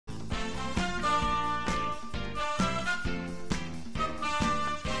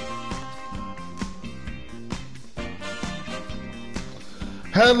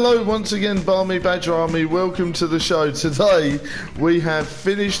Hello once again, Barmy Badger Army, welcome to the show. Today we have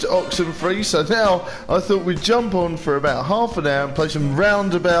finished Oxenfree, so now I thought we'd jump on for about half an hour and play some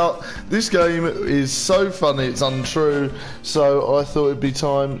Roundabout. This game is so funny, it's untrue, so I thought it'd be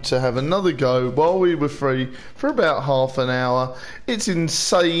time to have another go while we were free for about half an hour. It's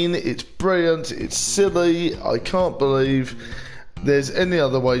insane, it's brilliant, it's silly, I can't believe there's any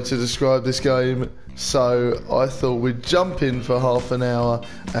other way to describe this game. So I thought we'd jump in for half an hour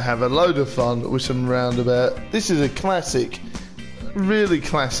and have a load of fun with some Roundabout. This is a classic, really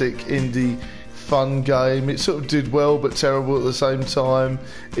classic indie fun game. It sort of did well but terrible at the same time.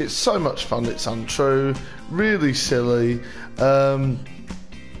 It's so much fun, it's untrue, really silly. I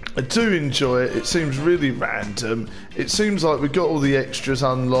do enjoy it. It seems really random. It seems like we've got all the extras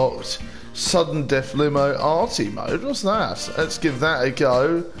unlocked. Sudden death limo, arty mode, what's that? Let's give that a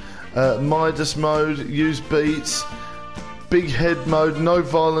go. Midas mode, use beats, big head mode, no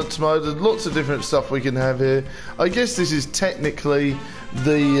violence mode. There's lots of different stuff we can have here. I guess this is technically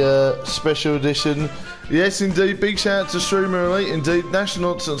the special edition. Yes, indeed. Big shout out to Streamer Elite, indeed.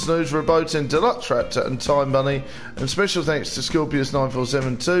 National Nonsense News, Roboten, Deluxe Raptor, and Time Bunny. And special thanks to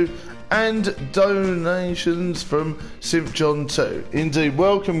Scorpius9472 and donations from Simp John 2. Indeed.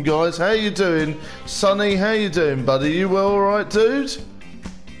 Welcome, guys. How you doing? Sonny, how you doing, buddy? You well, alright, dude?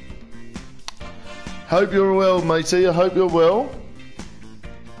 Hope you're well, matey. I hope you're well.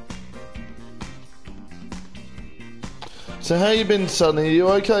 So how you been, Sonny? You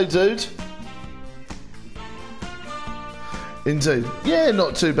okay, dude? Indeed. Yeah,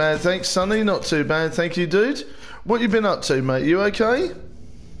 not too bad, thanks, Sonny. Not too bad, thank you, dude. What you been up to, mate? You okay?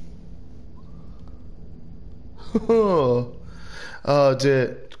 Oh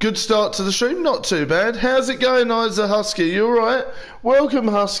dear. Good start to the stream, not too bad. How's it going, Isa Husky? You alright? Welcome,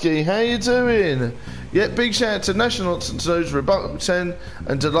 Husky. How you doing? Yeah, big shout out to National Nonsense News, Rebuttal 10,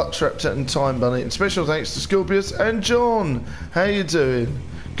 and Deluxe Raptor and Time Bunny. And special thanks to Scorpius and John. How you doing?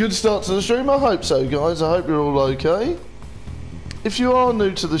 Good start to the stream? I hope so, guys. I hope you're all okay. If you are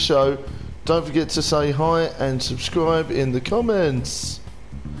new to the show, don't forget to say hi and subscribe in the comments.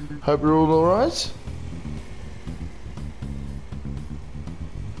 Hope you're all alright.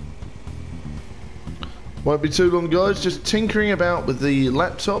 Won't be too long, guys. Just tinkering about with the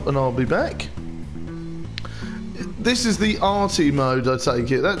laptop and I'll be back. This is the arty mode, I take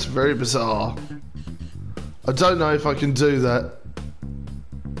it. That's very bizarre. I don't know if I can do that.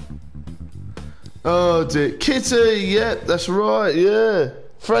 Oh dear. Kitty, yep, that's right, yeah.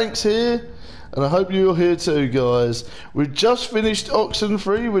 Frank's here. And I hope you're here too, guys. We've just finished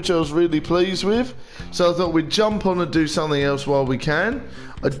Oxenfree, which I was really pleased with. So I thought we'd jump on and do something else while we can.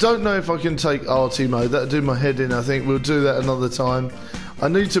 I don't know if I can take RT mode. That'll do my head in, I think. We'll do that another time. I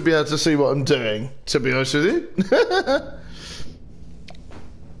need to be able to see what I'm doing, to be honest with you.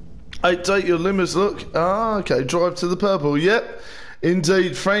 Take your limers, look. Ah, okay, drive to the purple. Yep,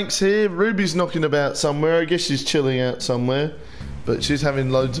 indeed. Frank's here. Ruby's knocking about somewhere. I guess she's chilling out somewhere. But she's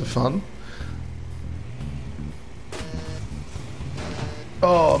having loads of fun.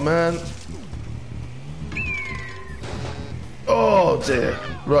 Oh, man. Oh, dear.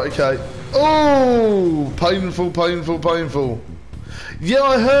 Right, okay. Oh, painful, painful, painful. Yeah,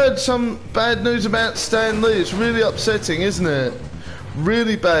 I heard some bad news about Stan Lee. It's really upsetting, isn't it?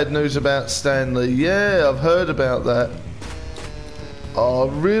 Really bad news about Stan Lee. Yeah, I've heard about that. Oh,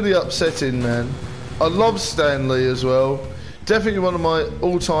 really upsetting, man. I love Stan Lee as well. Definitely one of my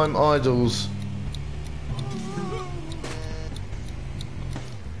all-time idols.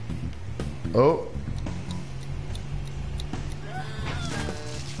 Oh.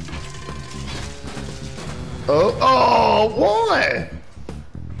 Oh, why?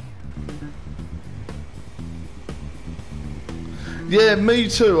 Yeah, me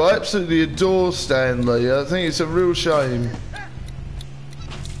too. I absolutely adore Stan Lee. I think it's a real shame.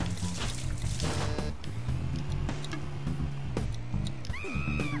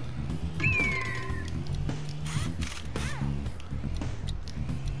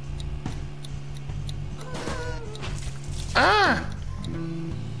 Ah!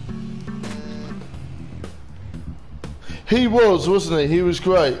 He was, wasn't he? He was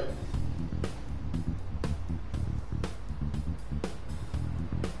great.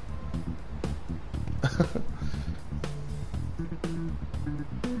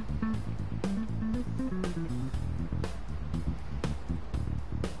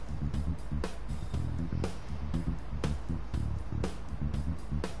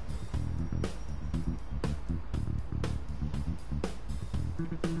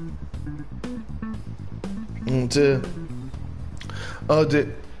 Oh dear. Oh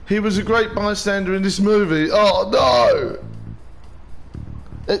dear. He was a great bystander in this movie. Oh no!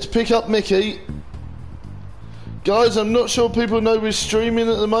 Let's pick up Mickey. Guys, I'm not sure people know we're streaming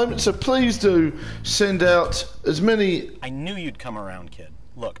at the moment, so please do send out as many... I knew you'd come around, kid.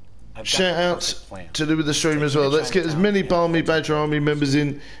 Look, I've got shout-outs to do with the stream as well. Let's get as many Balmy Badger Army members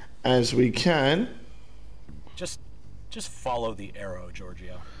in as we can. Just follow the arrow,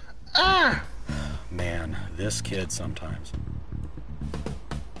 Giorgio. Ah! Man, this kid sometimes.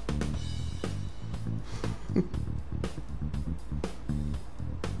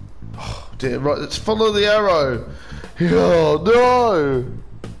 Oh dear, right, let's follow the arrow. Oh no!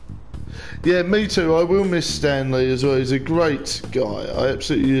 Yeah, me too. I will miss Stanley as well. He's a great guy. I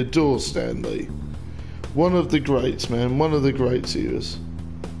absolutely adore Stanley. One of the greats, man. One of the greats he was.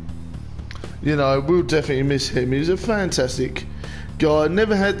 You know, I will definitely miss him. He's a fantastic guy. I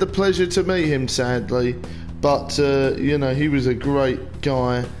never had the pleasure to meet him, sadly. But, you know, he was a great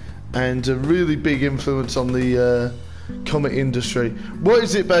guy and a really big influence on the comic industry. What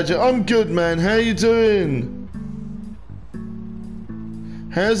is it, Badger? I'm good, man. How you doing?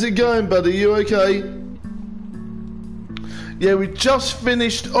 How's it going, buddy? You okay? Yeah, we just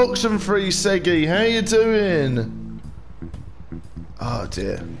finished Oxenfree, Seggy. How you doing? Oh,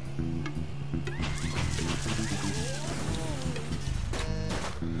 dear.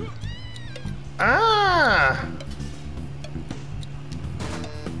 Ah!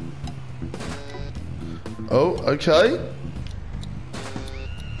 Oh, okay.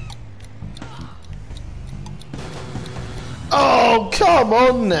 Oh, come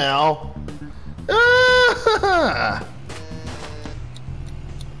on now. Ah!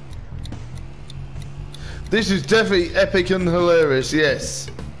 This is definitely epic and hilarious, yes.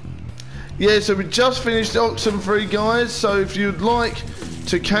 Yeah, so we just finished Oxenfree, guys, so if you'd like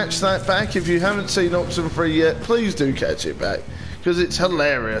to catch that back, if you haven't seen Oxenfree yet, please do catch it back, because it's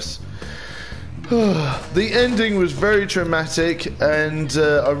hilarious. The ending was very dramatic, and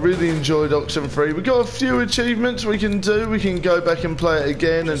I really enjoyed Oxenfree. We got a few achievements we can do. We can go back and play it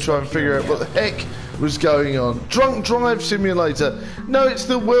again and try and figure out what the heck was going on. Drunk Drive Simulator. No, it's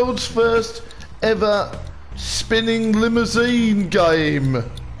the world's first ever spinning limousine game.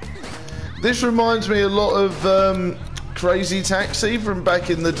 This reminds me a lot of Crazy Taxi from back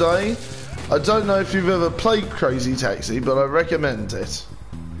in the day. I don't know if you've ever played Crazy Taxi, but I recommend it.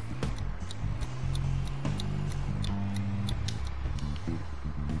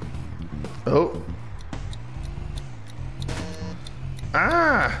 Oh.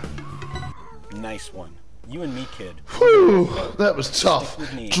 Ah! Nice one. You and me, kid. Whew, that was tough.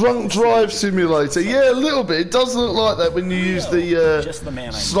 Drunk Drive Simulator. Yeah, a little bit. It does look like that when you use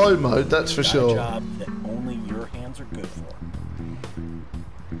the slow mode, that's for sure. A job that only your hands are good for.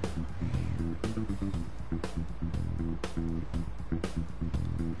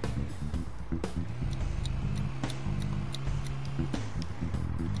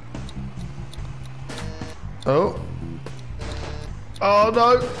 Oh. Oh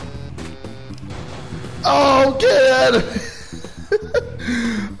no. Oh, get out of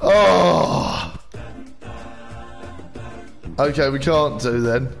here. Oh. Okay, we can't do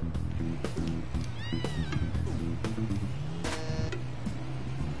then.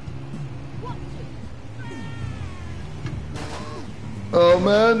 Oh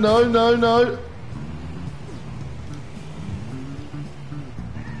man, no, no, no.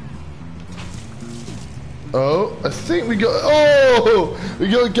 Oh, I think we got... Oh! We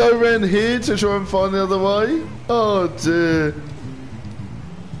got to go around here to try and find the other way? Oh, dear.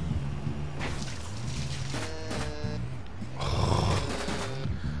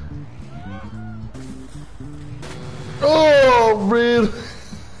 Oh, really?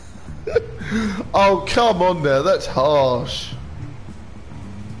 Oh, come on now. That's harsh.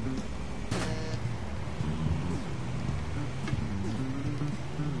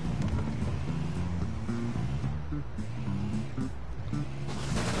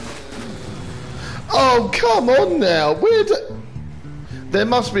 Oh, come on now. There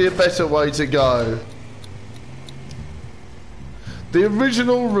must be a better way to go. The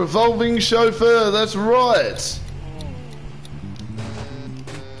original revolving chauffeur, that's right.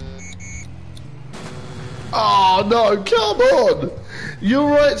 Oh, no, come on. You're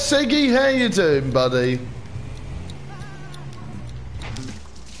right, Seggy. How you doing, buddy?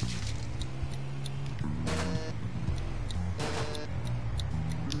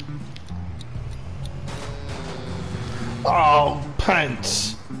 Oh,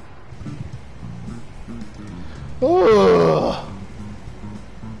 pants. Oh.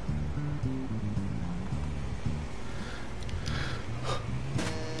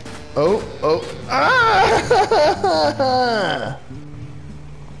 Oh, oh. Ah!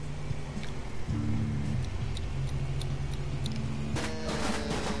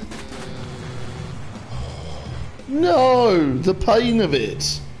 No, the pain of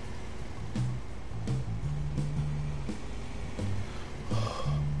it.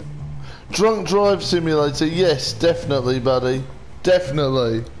 Drunk drive simulator, yes, definitely, buddy.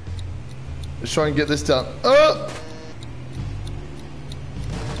 Definitely. Let's try and get this done. Oh!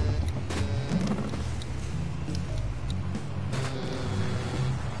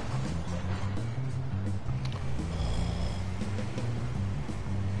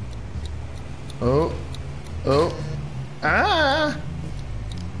 Oh. Oh. Ah!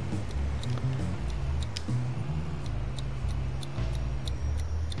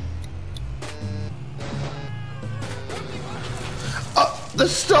 The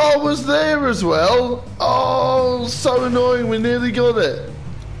star was there as well. Oh, so annoying. We nearly got it.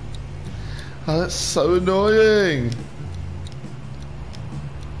 Oh, that's so annoying.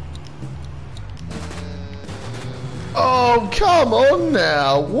 Oh, come on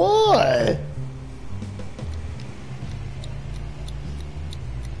now. Why?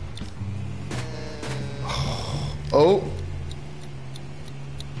 Oh.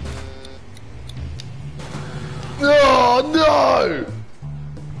 Oh, no.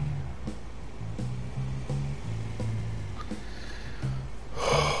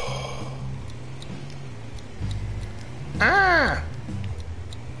 Ah!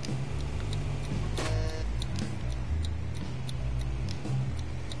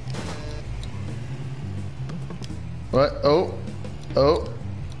 Right, oh, oh.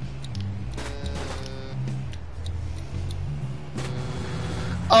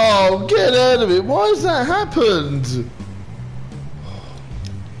 Oh, get out of it. Why has that happened?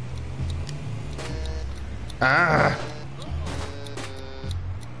 Ah.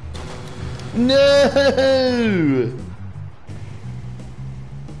 No!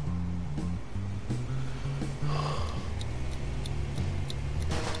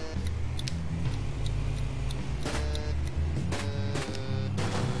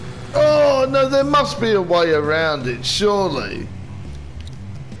 Oh, no, there must be a way around it, surely.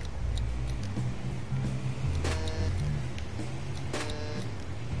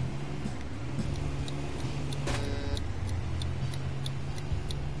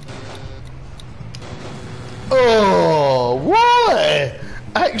 Oh, why?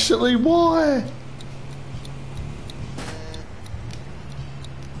 Actually, why?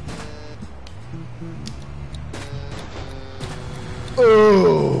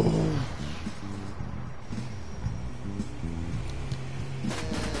 Oh.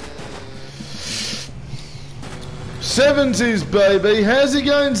 70s, baby. How's it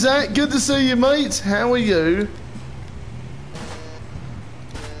going, Zach? Good to see you, mate. How are you?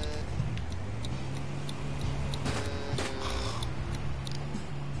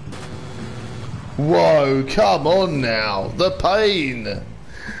 Whoa, come on now. The pain.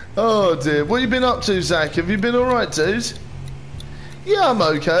 Oh, dear. What have you been up to, Zach? Have you been alright, dude? Yeah, I'm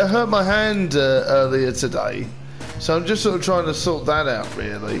okay. I hurt my hand earlier today. So I'm just sort of trying to sort that out,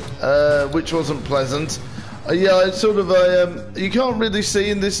 really. Which wasn't pleasant. Yeah, I sort of, you can't really see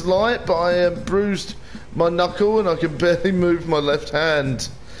in this light, but I bruised my knuckle and I can barely move my left hand.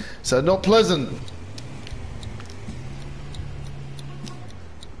 So not pleasant.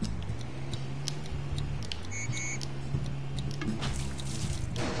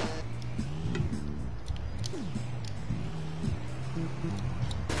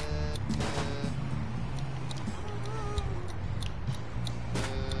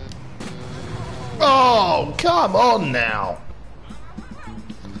 Oh, come on now.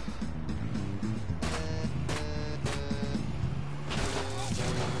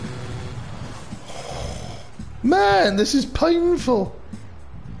 Man, this is painful.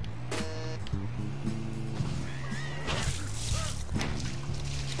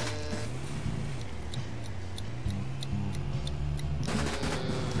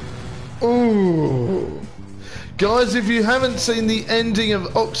 Ooh. Guys, if you haven't seen the ending of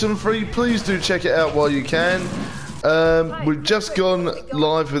Oxenfree, please do check it out while you can. We've just gone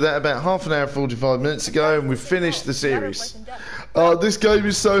live with that about half an hour, 45 minutes ago, and we've finished the series. This game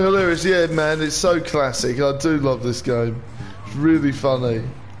is so hilarious. Yeah, man, it's so classic. I do love this game. It's really funny.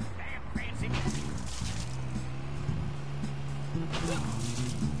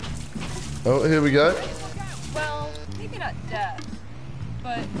 Oh, here we go. Well, maybe not death,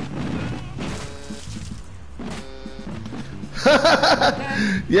 but...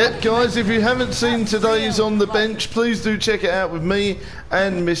 Yep, guys, if you haven't seen today's On the Bench, please do check it out with me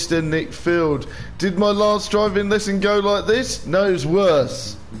and Mr. Nick Field. Did my last driving lesson go like this? No, it's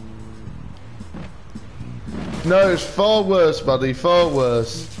worse. No, it's far worse, buddy, far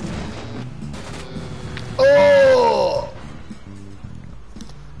worse. Oh!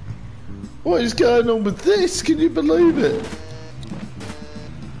 What is going on with this? Can you believe it?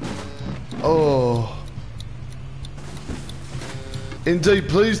 Oh. Indeed,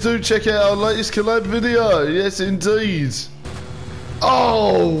 please do check out our latest collab video. Yes, indeed.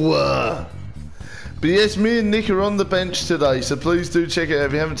 Oh. But yes, me and Nick are on the bench today, so please do check it out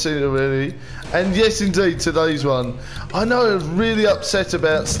if you haven't seen it already. And yes, indeed, today's one. I know I'm really upset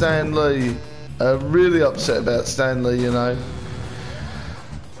about Stan Lee. Really upset about Stan Lee, you know.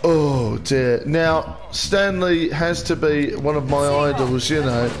 Oh dear. Now, Stan Lee has to be one of my idols, you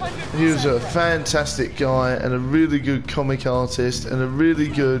know. He was a fantastic guy and a really good comic artist and a really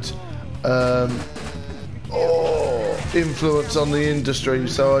good influence on the industry.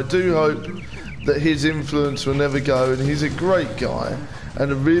 So I do hope that his influence will never go, and he's a great guy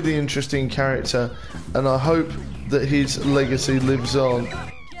and a really interesting character, and I hope that his legacy lives on.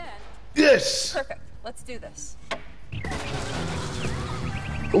 Yes! Perfect. Let's do this.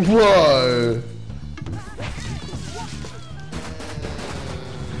 Whoa!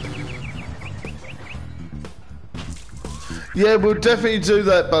 Yeah, we'll definitely do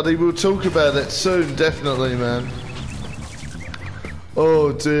that, buddy. We'll talk about it soon, definitely, man.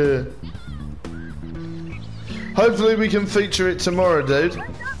 Oh dear. Hopefully we can feature it tomorrow, dude.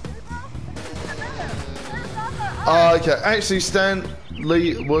 Oh, okay. Actually, Stan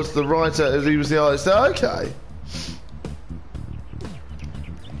Lee was the writer as he was the artist. Okay.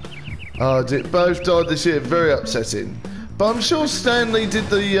 Oh, both died this year. Very upsetting. But I'm sure Stan Lee did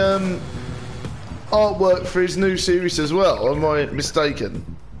the artwork for his new series as well. Or am I mistaken?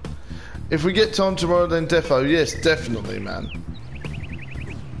 If we get time tomorrow, then defo. Yes, definitely, man.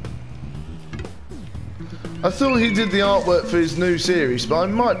 I thought he did the artwork for his new series, but I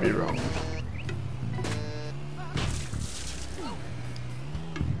might be wrong.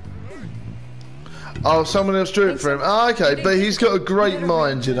 Oh, someone else drew it for him. Ah, okay, but he's got a great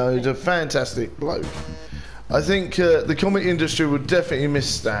mind, you know. He's a fantastic bloke. I think the comic industry would definitely miss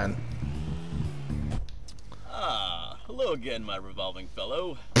Stan. Ah, hello again, my revolving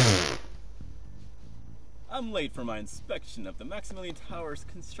fellow. I'm late for my inspection of the Maximilian Towers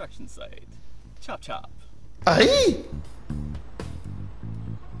construction site. Chop chop. Hey?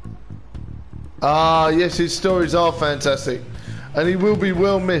 Ah, yes, his stories are fantastic. And he will be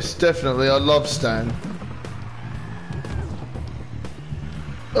well missed, definitely. I love Stan.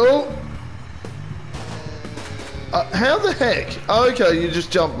 Oh! How the heck? Oh, okay, you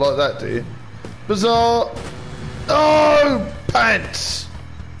just jump like that, do you? Bizarre. Oh, pants!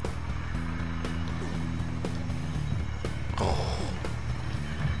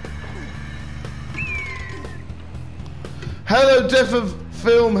 Hello, Death of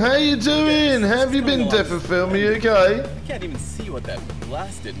Film. How you doing? How have you been, Death of Film? Are you okay? I can't even see what that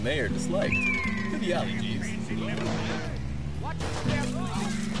blasted mayor disliked. To the alley, Jeeves.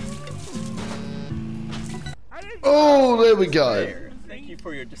 Oh, there we go. Mayor, thank you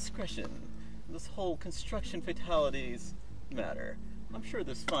for your discretion. This whole construction fatalities matter. I'm sure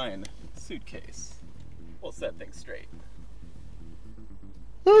this fine suitcase will set things straight.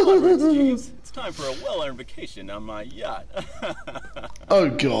 Congrats, Jeeves. It's time for a well-earned vacation on my yacht. Oh,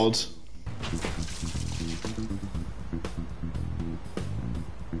 God.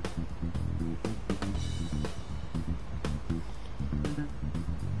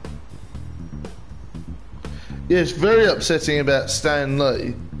 Yes, very upsetting about Stan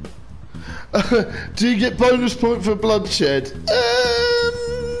Lee. Do you get bonus point for bloodshed?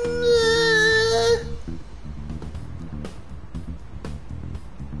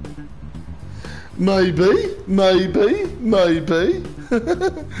 Maybe.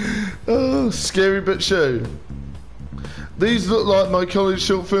 Oh, scary but true. These look like my college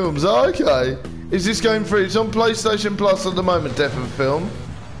short films. Oh, okay. Is this game free? It's on PlayStation Plus at the moment, Death of Film.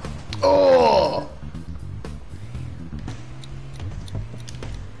 Oh!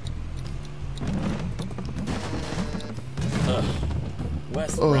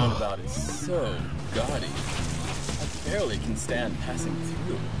 West Roundabout is so gaudy. I barely can stand passing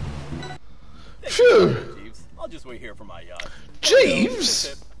through. Phew! Jeeves, I'll just wait here for my yacht.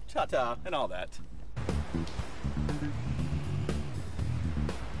 Jeeves! Ta-ta, and all that.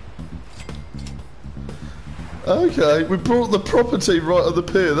 Okay, we brought the property right at the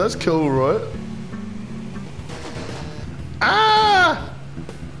pier. That's cool, right? Ah!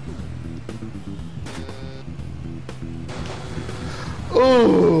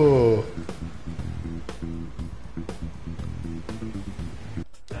 Oh!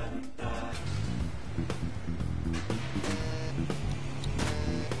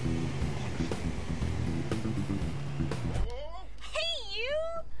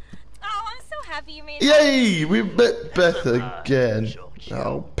 Happy you made it. Yay! We met Beth again.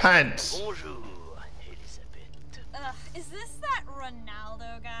 Oh, pants. Bonjour, Elizabeth. Is this that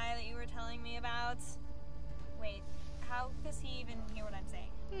Ronaldo guy that you were telling me about? Wait, how does he even hear what I'm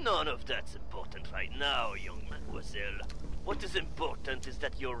saying? None of that's important right now, young mademoiselle. What is important is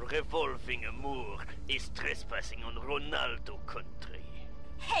that your revolving amour is trespassing on Ronaldo country.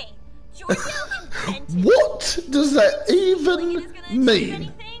 Hey, Giorgio invented. What does that even mean?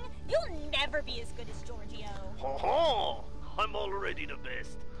 Anything? You'll never be as good as Giorgio. Ho ho! I'm already the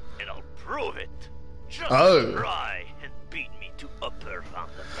best, and I'll prove it. Just try and beat me to upper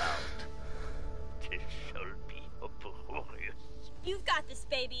roundabout. This shall be uproarious. You've got this,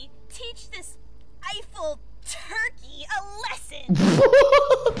 baby. Teach this Eiffel turkey a lesson.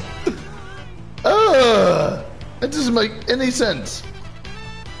 It doesn't make any sense.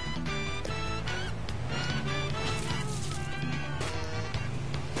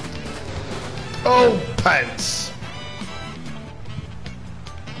 Oh, pants.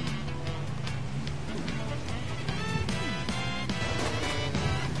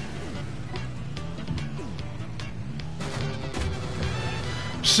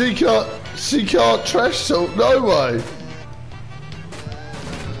 She can't trash talk, no way.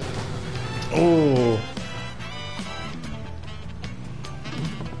 Oh.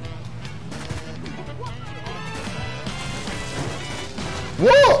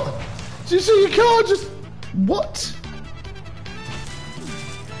 What? Do you see you can't just... What?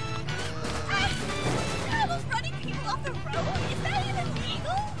 Almost running people off the road? Is that even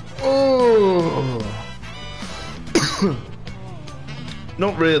legal? Oh.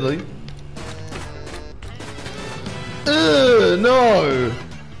 Not really. No.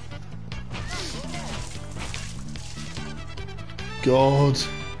 God.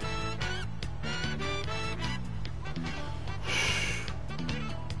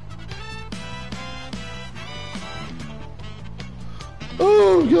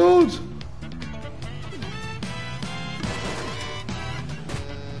 Oh, God.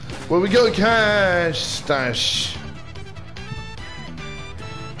 Well, we got cash stash.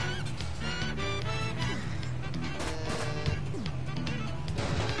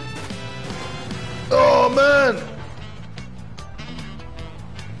 Oh, man.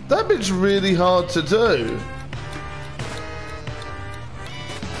 That bit's really hard to do.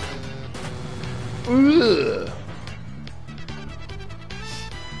 Ugh.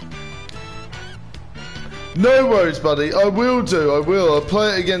 No worries, buddy. I will do. I will. I'll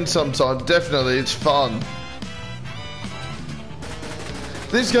play it again sometime. Definitely. It's fun.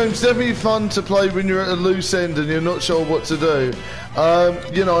 This game's definitely fun to play when you're at a loose end and you're not sure what to do.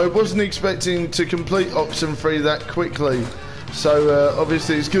 You know, I wasn't expecting to complete Oxenfree that quickly. So,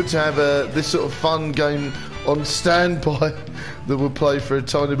 obviously, it's good to have this sort of fun game on standby that will play for a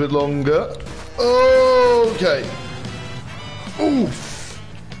tiny bit longer. Okay. Oof.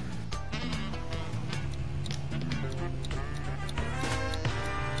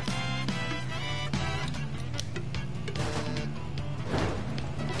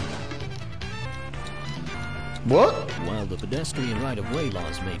 What? While the pedestrian right-of-way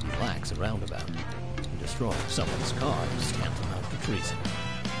laws may be lax at Roundabout, destroying someone's car is tantamount to treason.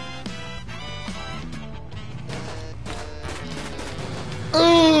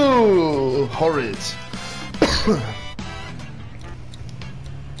 Oh, horrid.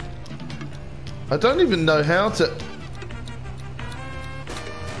 I don't even know how to...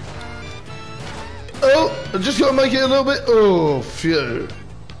 Oh, I just got to make it a little bit... Oh, phew.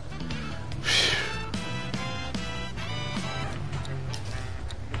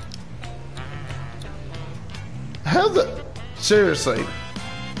 How the... Seriously.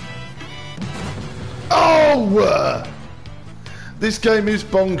 Oh! This game is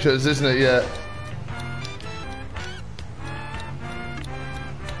bonkers, isn't it? Yeah.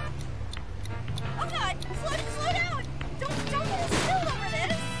 Oh God! Slow down! Don't get us killed over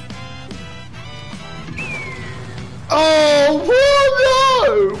this! Oh, what?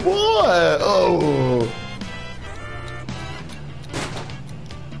 No! Why? Oh.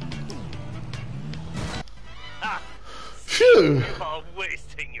 Phew. You are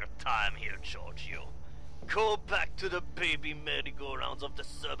wasting your time here, Giorgio. Go back to the baby merry-go-rounds of the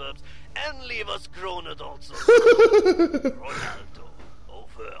suburbs and leave us grown adults alone. Ronaldo,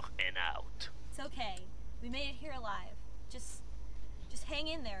 over and out. It's okay. We made it here alive. Just hang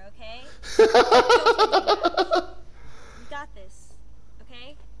in there, okay? We got this,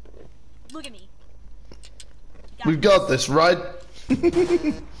 okay? Look at me. We've got this, right?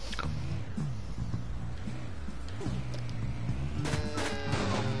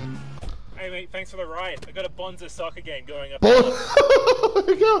 Hey mate, thanks for the ride. I got a Bonza soccer game going up.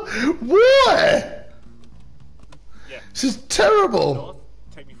 Why? Yeah, This is terrible. North,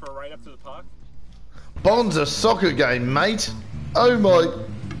 take me for a ride up to the park. Bond's a soccer game, mate. Oh my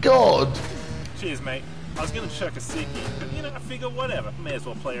god. Cheers, mate. I was gonna chuck a sickie, but you know, I figure whatever. May as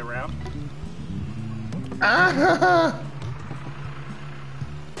well play around. Ah.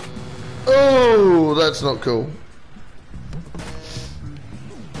 Oh, that's not cool.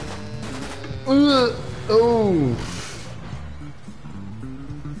 Oh.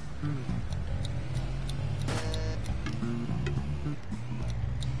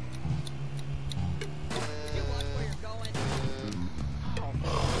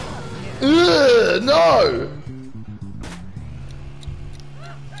 No!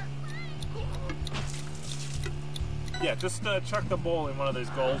 Yeah, just chuck the ball in one of those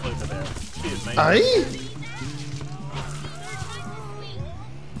goals over there. Cheers, mate. Eh?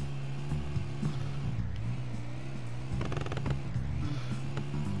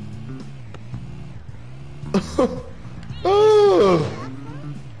 Oh.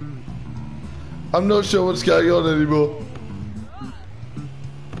 I'm not sure what's going on anymore.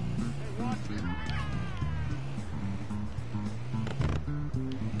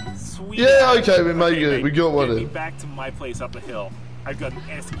 Sweet. Yeah, okay, we made it. Mate, We got one get me in. back to my place up the hill. I've got an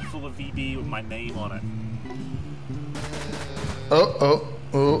esky full of VB with my name on it. Oh.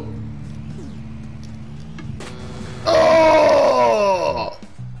 Oh!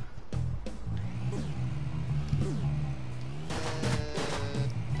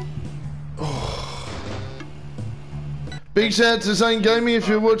 Big shout out to Zane Gaming if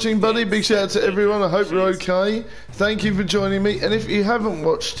you're watching, buddy. Big shout out to everyone. I hope you're okay. Thank you for joining me. And if you haven't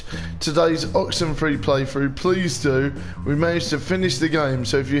watched today's Oxenfree playthrough, please do. We managed to finish the game.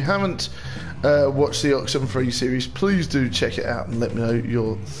 So if you haven't watched the Oxenfree series, please do check it out and let me know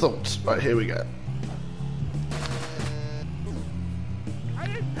your thoughts. Right, here we go.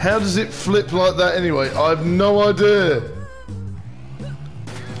 How does it flip like that anyway? I have no idea.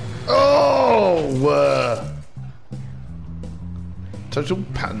 Oh! Total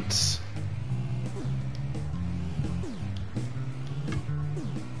pants.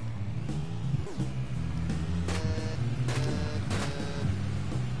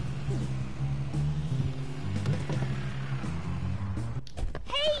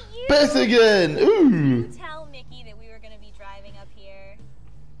 Hey, you! Beth again! Ooh! Tell Mickey that we were going to be driving up here.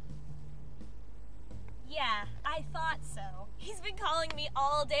 Yeah, I thought so. He's been calling me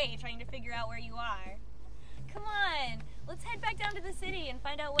all day trying to figure out where you are. Come on, let's head back down to the city and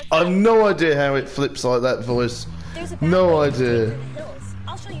find out what's I've up. no idea how it flips like that voice. There's a back No way to take idea. to the hills.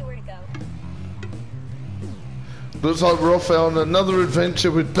 I'll show you where to go. Looks like we're off on another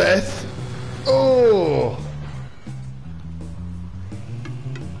adventure with Beth. Oh!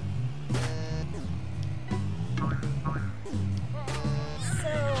 So,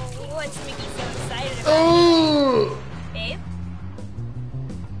 what's Mickey so excited about? Oh! Babe?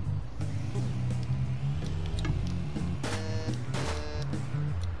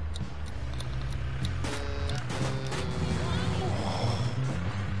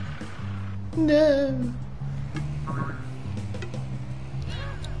 No.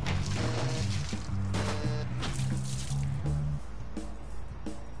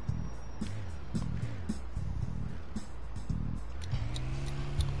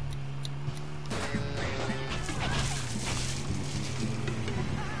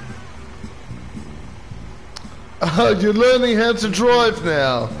 Oh, you're learning how to drive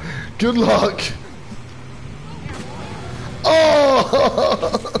now. Good luck.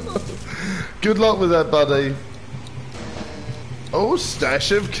 Oh! Good luck with that, buddy. Oh,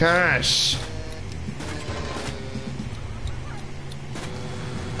 stash of cash.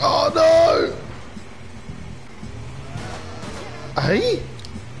 Oh, no! Hey?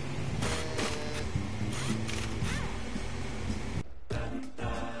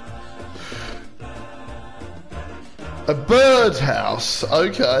 A birdhouse,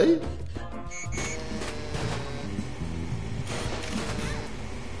 okay.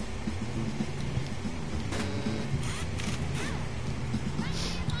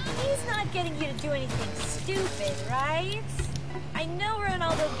 He's not getting you to do anything stupid, right? I know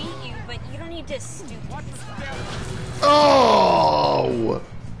Ronaldo beat you, but you don't need to stupid stuff. Oh!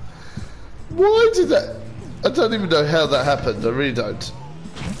 Why did that... I don't even know how that happened, I really don't.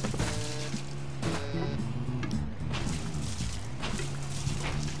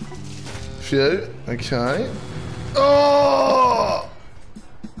 Phew, okay. Oh!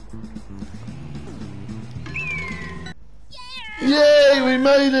 Yay, we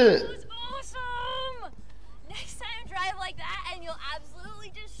made it! That was awesome! Next time drive like that and you'll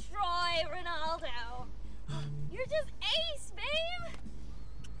absolutely destroy Ronaldo. You're just ace, babe!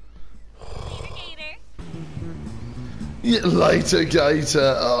 Later, Gator. Later,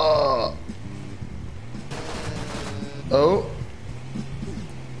 Gator. Oh. Oh.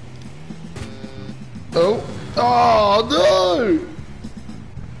 Oh. Oh, no!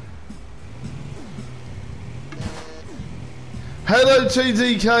 Hello,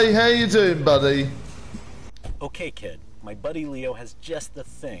 TDK. How you doing, buddy? Okay, kid. My buddy Leo has just the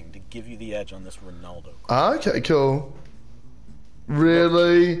thing to give you the edge on this Ronaldo. Okay, cool.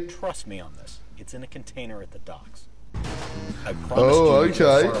 Really? Look, trust me on this. It's in a container at the docks. I promise Oh, you go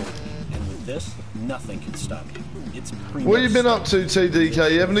okay. far with me, and with this, nothing can stop you. It's pretty What you been up to,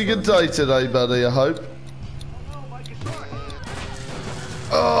 TDK? You having a good day today, buddy, I hope?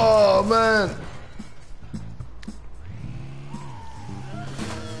 Oh, man.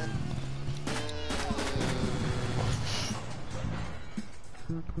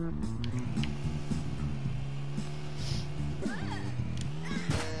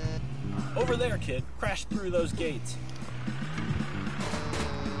 Over there, kid. Crash through those gates.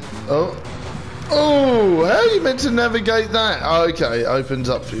 Oh. Oh, how are you meant to navigate that? Oh, okay, it opens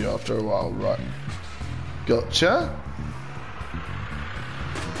up for you after a while, right. Gotcha.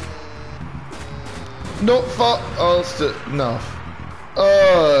 Not fast enough.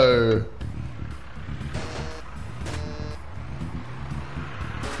 Oh.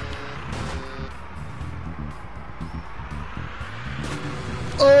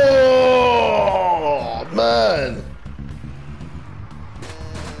 Oh, man.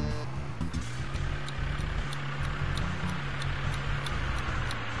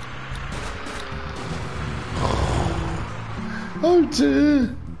 Oh,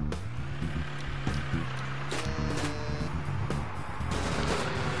 dear.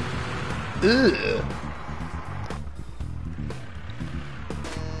 Ugh.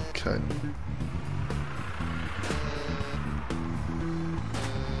 Okay.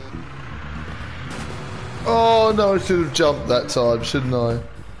 Oh no, I should have jumped that time, shouldn't I?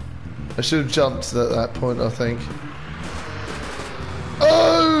 I should have jumped at that point, I think.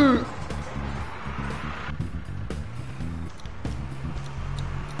 Oh!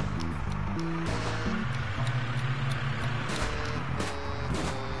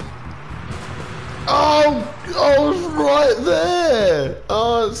 Oh! I was right there!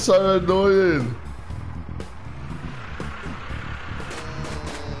 Oh, it's so annoying.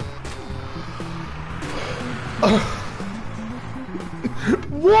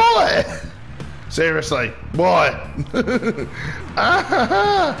 Why? Seriously, why?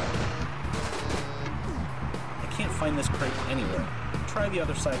 I can't find this crate anywhere. Try the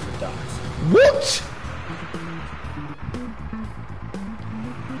other side of the docks. What?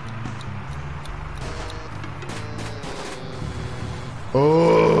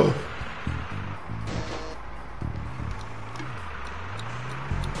 Oh.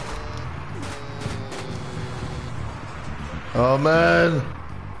 Oh man.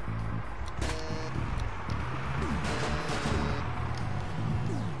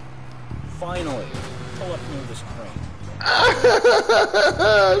 Finally, pull up near this crane.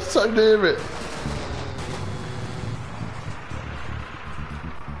 So near it.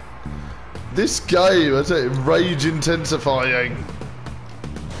 This game, I tell you, rage intensifying.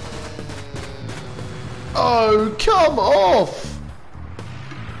 Oh, come off!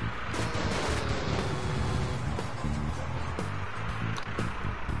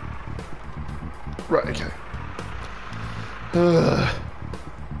 Right, okay.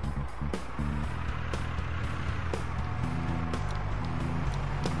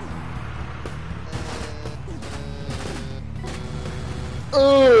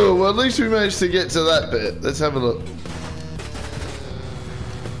 Oh, well, at least we managed to get to that bit. Let's have a look.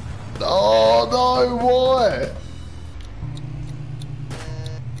 Oh, no, why?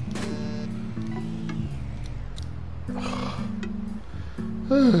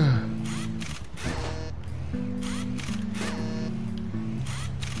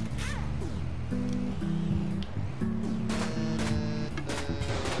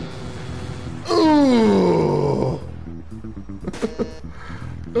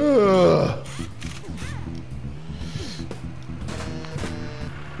 Ooh.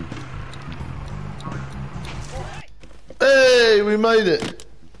 Hey, we made it.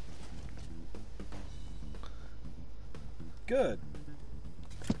 Good.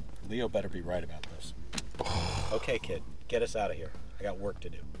 Leo better be right about this. Okay, kid. Get us out of here. I got work to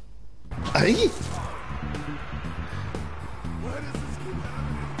do. Hey?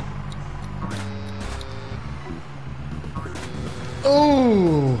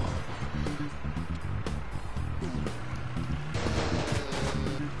 Oh.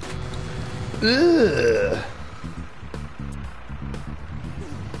 Ugh.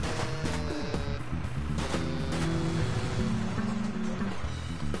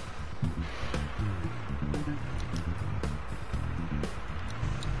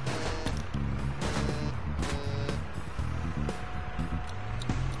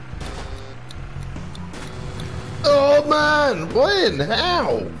 man? When?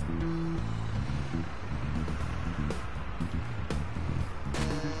 How?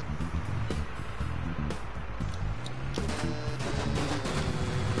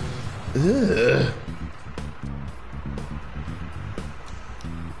 Ugh.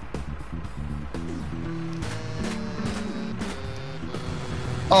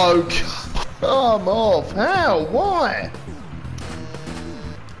 Oh, come off. How? Why?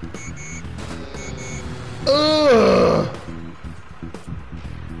 Ugh.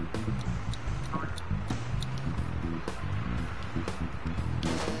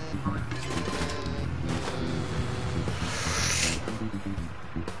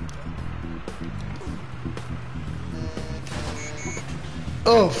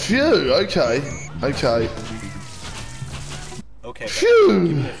 Oh, phew. Okay. Okay. Okay, Phew.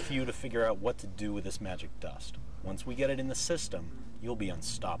 give me a few to figure out what to do with this magic dust. Once we get it in the system, you'll be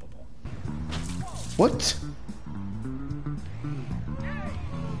unstoppable. What?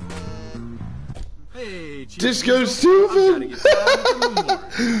 Hey, Chief Disco Weasel, I've gotta Steven! get down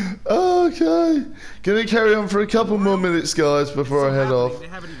with the moon. Okay. Gonna carry on for a couple more minutes, guys, before I head off. They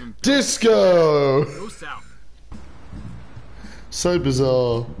haven't even built Disco! Go south. So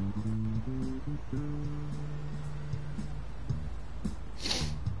bizarre.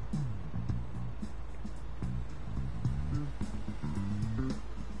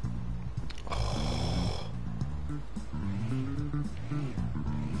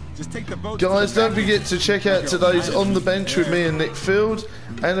 Just take the boat. Guys, don't forget to check out today's On the Bench with me and Nick Field.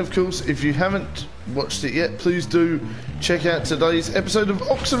 And of course, if you haven't watched it yet, please do check out today's episode of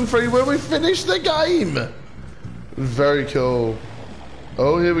Oxenfree where we finish the game. Very cool.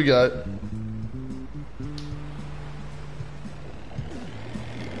 Oh, here we go.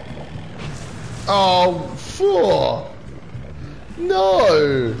 Oh, 4.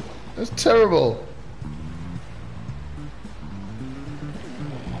 No. That's terrible.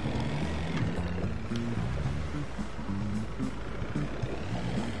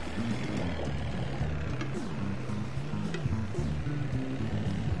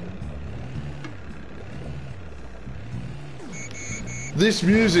 This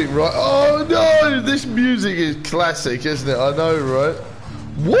music, right? Oh no! This music is classic, isn't it? I know, right?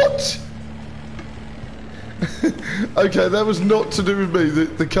 What? Okay, that was not to do with me.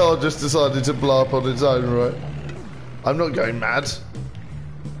 The car just decided to blow up on its own, right? I'm not going mad.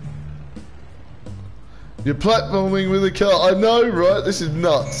 You're platforming with a car. I know, right? This is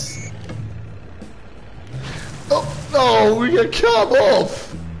nuts. Oh, no, we can come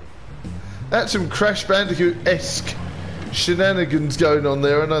off. That's some Crash Bandicoot-esque shenanigans going on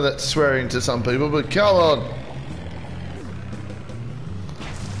there. I know that's swearing to some people, but come on.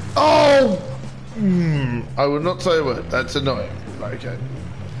 Oh! I will not say a word. That's annoying. Okay.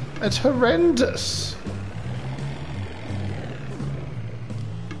 That's horrendous.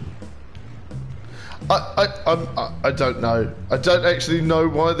 I don't know. I don't actually know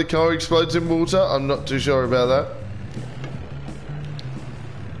why the car explodes in water. I'm not too sure about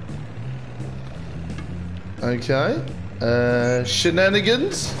that. Okay.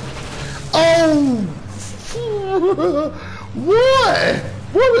 Shenanigans. Oh! Why?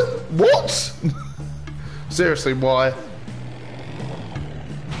 What? Seriously, why?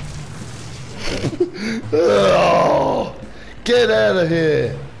 Oh, get out of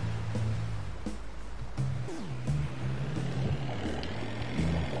here.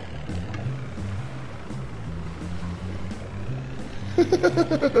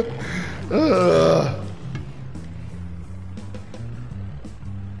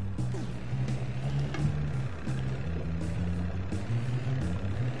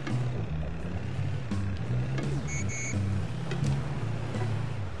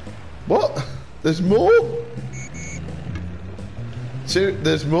 What? There's more?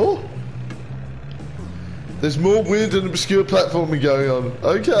 There's more? There's more weird and obscure platforming going on.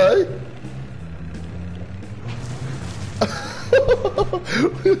 Okay.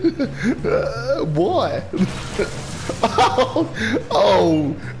 Why?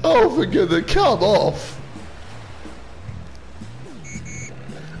 Oh, for goodness, come off.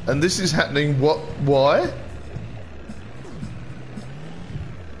 And this is happening, what, why?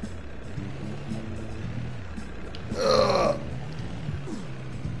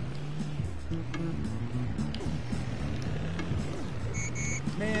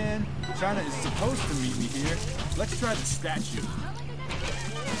 Man, China is supposed to meet me here. Let's try the statue.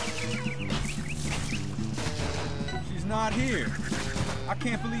 She's not here. I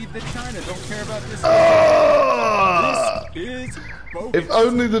can't believe that China don't care about this. This is bogus. If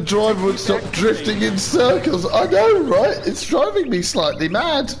only the driver would stop drifting in circles. I know, right? It's driving me slightly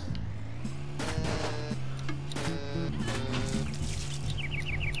mad.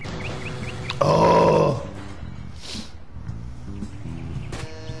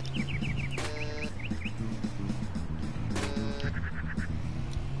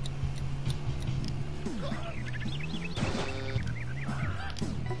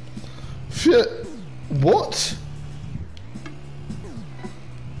 Shit. What?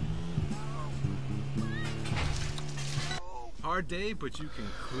 Hard day, but you can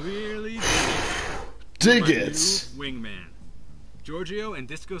clearly Dig My it. new wingman. Giorgio and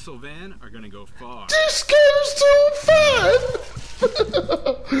Disco Sylvan are gonna go far. Disco's too fun!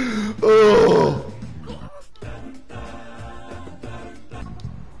 Oh.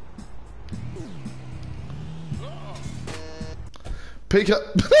 Pick up.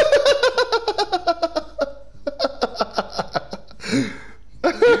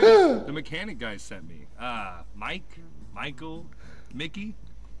 The mechanic guy sent me. Mike, Michael, Mickey.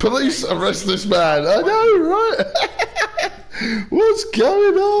 Police arrest this man. I know, right? What's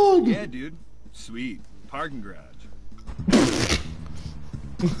going on? Yeah, dude. Sweet. Parking garage.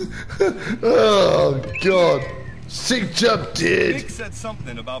 Oh, God. Sick job, dude. Nick said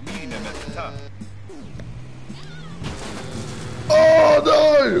something about meeting him at the top. Oh,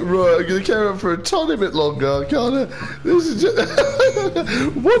 no. Right, I'm going to carry on for a tiny bit longer. Can't I? This is just...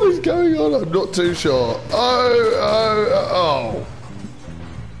 What is going on? I'm not too sure. Oh.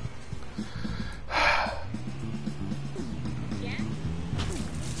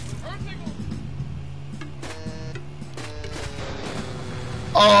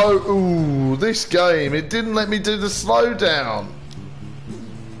 Oh, ooh, this game, it didn't let me do the slowdown.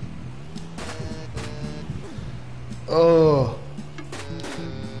 Oh.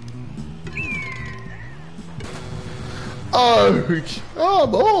 Oh,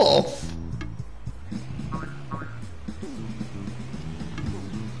 come off.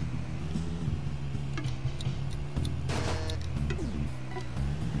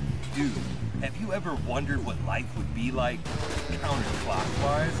 Dude, have you ever wondered what life would be like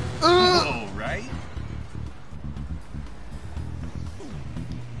counterclockwise? Uh. Oh, right?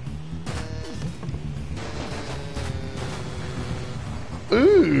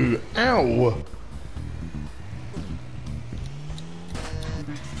 Ooh, ow.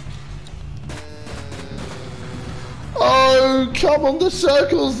 Oh, come on, the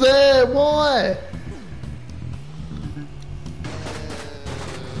circle's there. Why?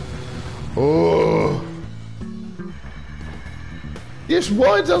 Oh. Yes,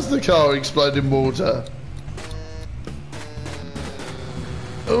 why does the car explode in water?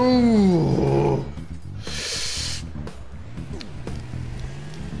 Ooh.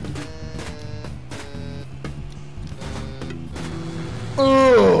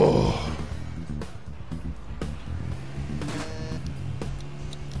 Oh.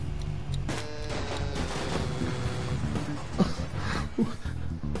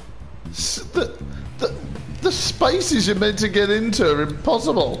 The spaces you're meant to get into are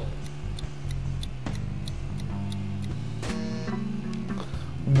impossible.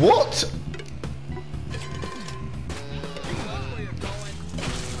 What?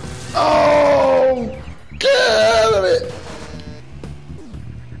 Oh! Get out of it!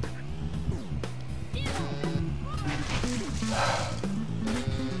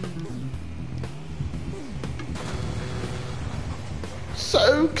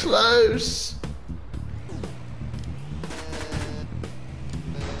 So close.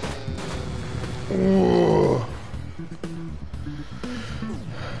 Ooh.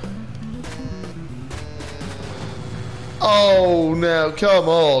 Oh, now come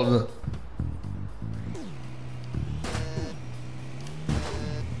on.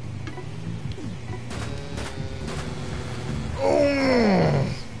 Mm.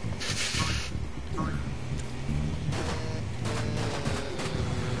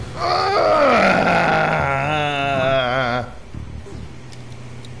 Ah.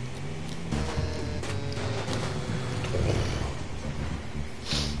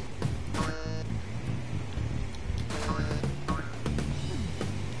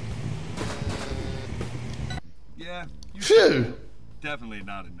 Yeah, you Phew. definitely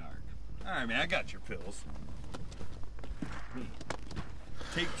not a narc. Alright, man, I got your pills.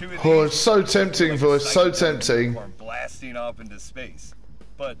 Take two of these. Oh, it's so tempting, like voice, so psychedelic tempting. Or blasting off into space,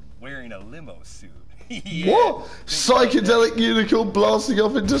 but wearing a limo suit. Yeah, What? think about Psychedelic unicorn blasting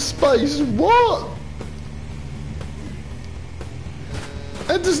off into space? What?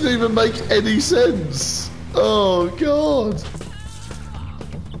 That doesn't even make any sense. Oh, God.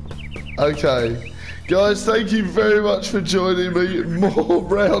 Okay. Guys, thank you very much for joining me. More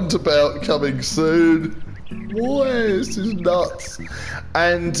Roundabout coming soon. Boy, this is nuts.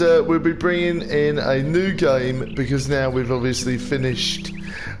 And we'll be bringing in a new game because now we've obviously finished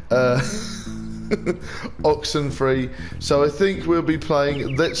Oxenfree. So I think we'll be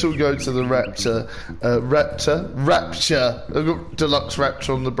playing Let's All Go to the Rapture. Rapture. I've got Deluxe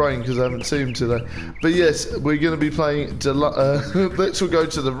Rapture on the brain because I haven't seen him today. But yes, we're going to be playing Let's All Go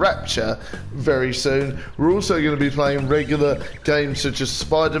to the Rapture very soon. We're also going to be playing regular games such as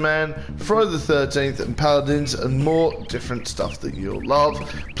Spider-Man, Friday the 13th, and Paladins, and more different stuff that you'll love.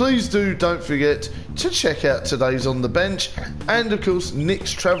 Please don't forget to check out today's On the Bench, and of course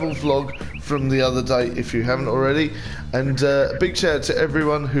Nick's travel vlog from the other day if you haven't already. And a big shout out to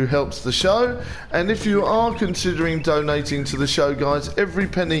everyone who helps the show. And if you are considering donating to the show, guys, every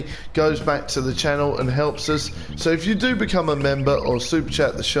penny goes back to the channel and helps us. So if you do become a member or super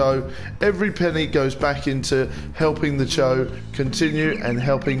chat the show, every penny goes back into helping the show continue and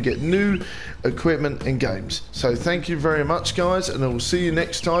helping get new equipment and games. So thank you very much, guys, and I will see you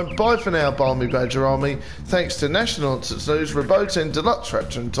next time. Bye for now, Balmy Badger Army. Thanks to National Nonsense News, Roboten, Deluxe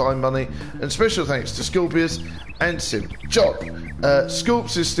Rapture and Time Money, and special thanks to Scorpius and Sim. John,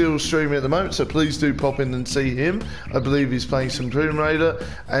 Scorps is still streaming at the moment, so please do pop in and see him. I believe he's playing some Tomb Raider,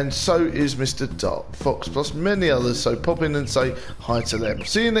 and so is Mr. Dark Fox, plus many others, so pop in and say hi to them.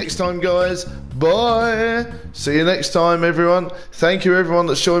 See you next time, guys. Bye. See you next time, everyone. Thank you, everyone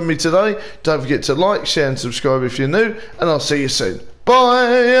that's joined me today. Don't forget to like, share and subscribe if you're new, and I'll see you soon.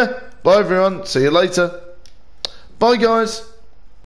 Bye. Bye, everyone. See you later. Bye, guys.